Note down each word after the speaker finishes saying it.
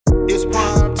It's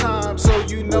prime time, so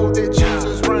you know that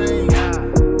Jesus reigns.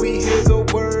 We hear the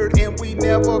word and we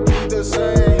never be the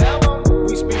same.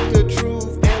 We speak the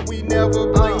truth and we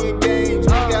never playing games.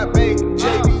 We got bait,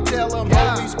 JB, tell him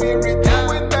Holy Spirit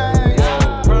doing things.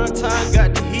 Prime time,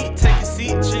 got the heat, take a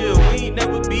seat, chill. We ain't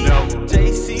never beat.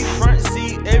 JC, front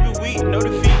seat, every week, no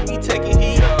defeat, we taking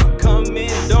heat. Come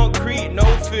in, don't creep, no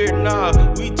fear, nah.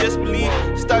 We just believe,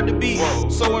 start the beat,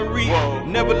 sow and reap.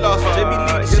 Never lost, JB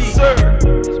lead the sheep.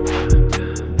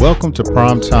 Welcome to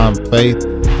Primetime Faith,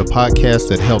 the podcast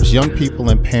that helps young people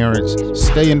and parents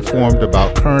stay informed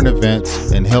about current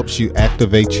events and helps you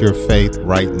activate your faith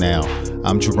right now.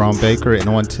 I'm Jerome Baker, and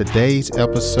on today's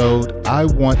episode, I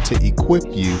want to equip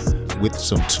you with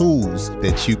some tools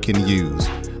that you can use.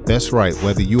 That's right,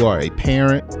 whether you are a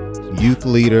parent, youth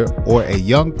leader, or a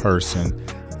young person,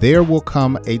 there will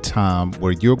come a time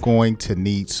where you're going to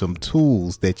need some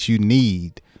tools that you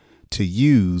need to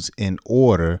use in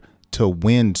order to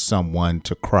win someone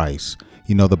to Christ.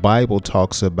 You know, the Bible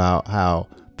talks about how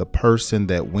the person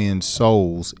that wins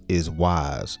souls is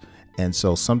wise. And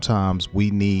so sometimes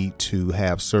we need to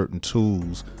have certain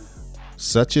tools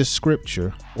such as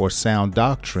scripture or sound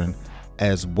doctrine,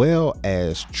 as well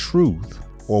as truth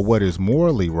or what is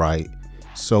morally right,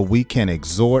 so we can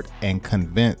exhort and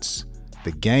convince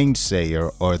the gainsayer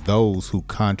or those who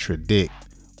contradict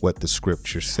what the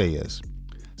scripture says.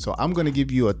 So I'm going to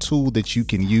give you a tool that you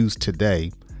can use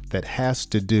today that has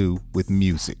to do with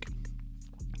music.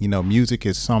 You know, music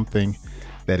is something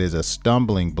that is a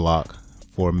stumbling block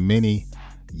for many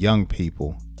young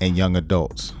people and young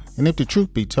adults. And if the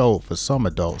truth be told, for some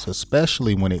adults,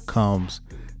 especially when it comes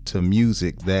to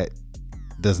music that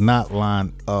does not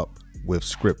line up with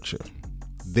scripture.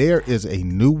 There is a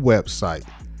new website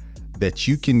that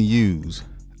you can use,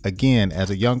 again,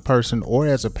 as a young person or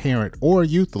as a parent or a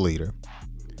youth leader,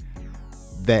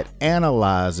 that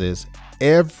analyzes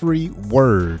every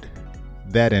word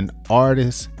that an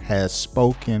artist has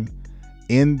spoken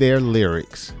in their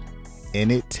lyrics,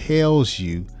 and it tells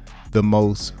you the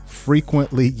most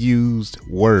frequently used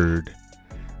word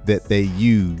that they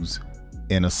use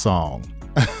in a song.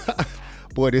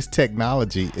 Boy, this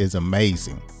technology is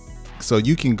amazing. So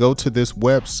you can go to this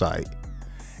website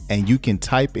and you can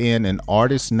type in an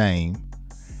artist's name,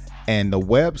 and the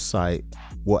website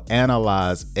will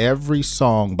analyze every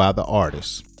song by the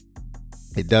artist.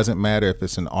 It doesn't matter if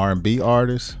it's an R&B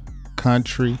artist,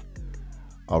 country,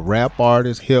 a rap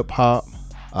artist, hip hop,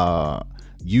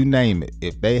 you name it.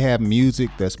 If they have music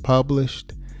that's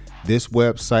published, this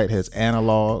website has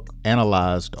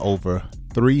analyzed over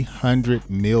 300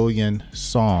 million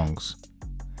songs,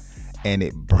 and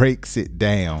it breaks it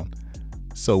down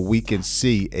so we can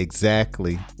see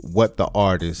exactly what the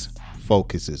artist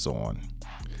focuses on.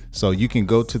 So you can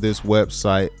go to this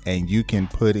website and you can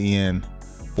put in,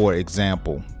 for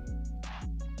example,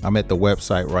 I'm at the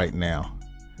website right now,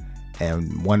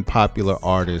 and one popular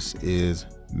artist is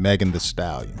Megan Thee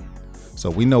Stallion. So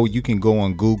we know you can go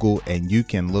on Google and you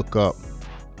can look up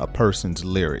a person's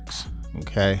lyrics,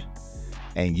 okay?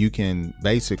 And you can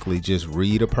basically just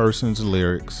read a person's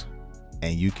lyrics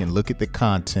and you can look at the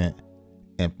content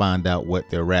and find out what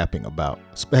they're rapping about,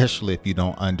 especially if you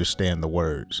don't understand the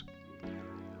words.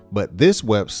 But this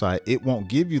website, it won't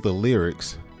give you the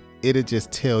lyrics. It'll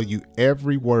just tell you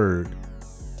every word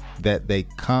that they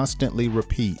constantly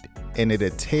repeat, and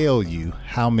it'll tell you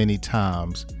how many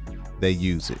times they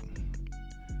use it.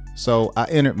 So I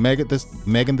entered Megan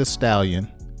Thee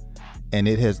Stallion, and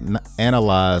it has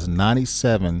analyzed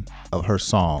 97 of her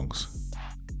songs.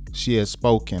 She has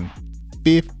spoken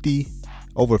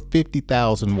over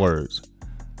 50,000 words,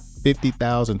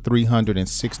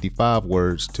 50,365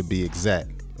 words to be exact,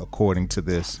 according to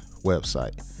this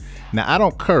website. Now, I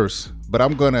don't curse, but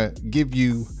I'm going to give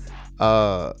you,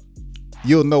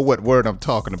 you'll know what word I'm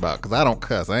talking about, because I don't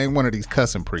cuss. I ain't one of these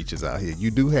cussing preachers out here.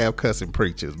 You do have cussing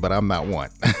preachers, but I'm not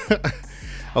one.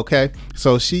 Okay,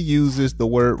 so she uses the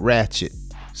word ratchet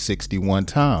 61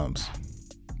 times.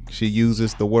 She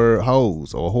uses the word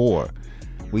hose or whore.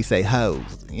 We say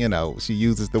hose, you know, she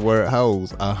uses the word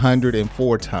hose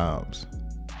 104 times.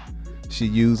 She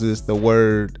uses the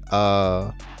word,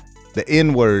 the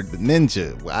N-word,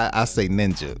 ninja. I say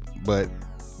ninja, but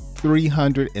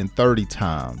 330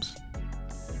 times.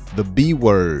 The B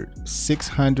word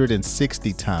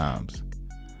 660 times.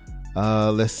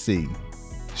 Let's see.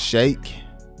 Shake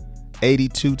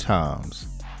 82 times.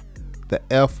 The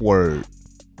F word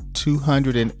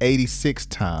 286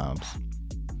 times.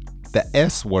 The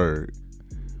S word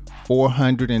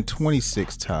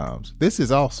 426 times. This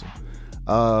is awesome.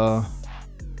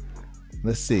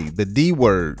 Let's see. The D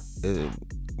word,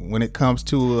 when it comes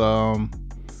to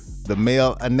The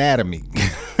Male Anatomy,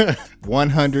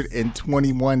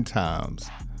 121 times.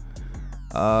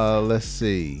 Let's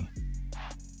see.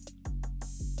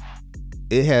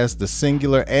 It has the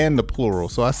singular and the plural.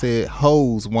 So I said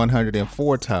hoes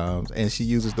 104 times, and she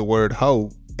uses the word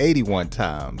hoe 81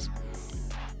 times.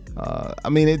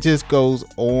 It just goes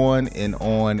on,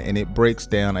 and it breaks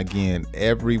down again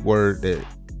every word that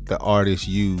the artists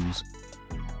use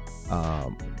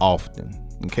often.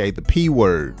 Okay, the P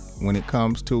word when it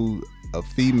comes to a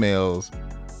female's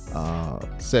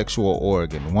sexual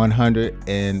organ,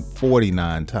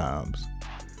 149 times.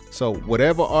 So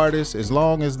whatever artist, as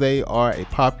long as they are a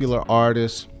popular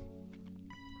artist,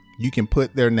 you can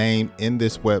put their name in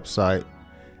this website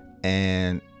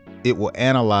and it will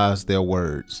analyze their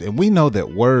words. And we know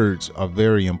that words are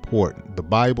very important. The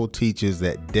Bible teaches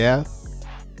that death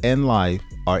and life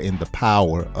are in the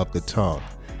power of the tongue.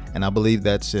 And I believe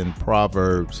that's in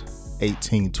Proverbs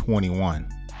 18:21.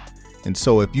 And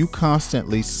so if you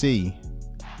constantly see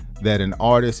that an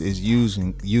artist is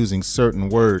using certain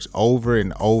words over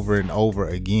and over and over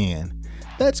again,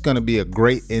 that's going to be a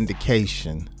great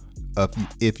indication of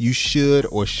if you should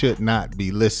or should not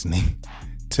be listening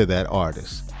to that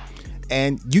artist.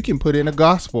 And you can put in a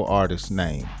gospel artist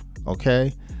name,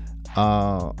 okay?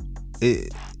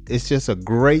 It's just a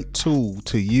great tool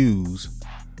to use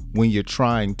when you're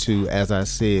trying to, as I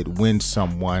said, win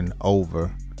someone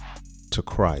over to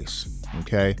Christ,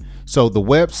 okay? So the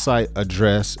website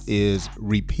address is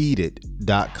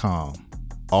repeated.com.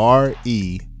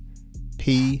 REPEETED.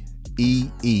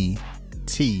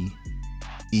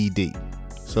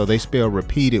 So they spell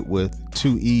repeated with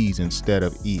 2 E's instead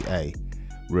of EA.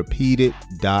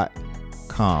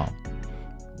 Repeated.com.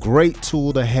 Great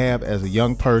tool to have as a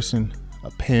young person,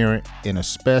 a parent, and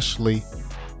especially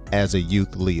as a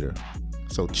youth leader.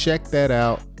 So check that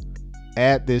out.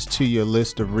 Add this to your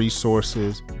list of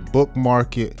resources.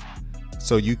 Bookmark it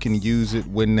so you can use it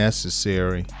when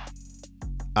necessary.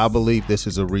 I believe this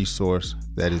is a resource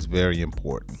that is very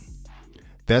important.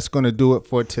 That's going to do it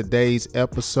for today's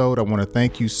episode. I want to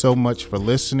thank you so much for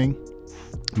listening.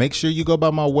 Make sure you go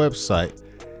by my website,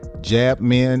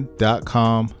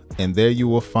 jabmen.com, and there you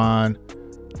will find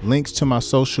links to my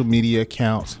social media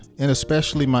accounts and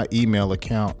especially my email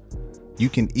account. You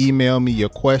can email me your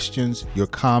questions, your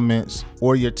comments,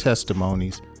 or your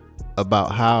testimonies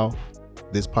about how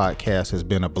this podcast has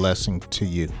been a blessing to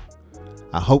you.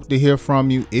 I hope to hear from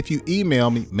you. If you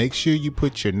email me, make sure you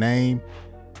put your name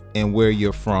and where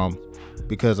you're from,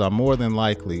 because I more than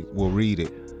likely will read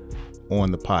it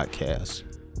on the podcast.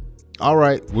 All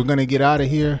right, we're going to get out of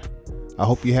here. I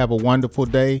hope you have a wonderful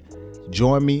day.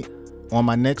 Join me on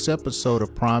my next episode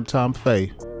of Primetime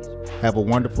Faith. Have a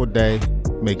wonderful day.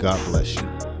 May God bless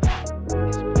you.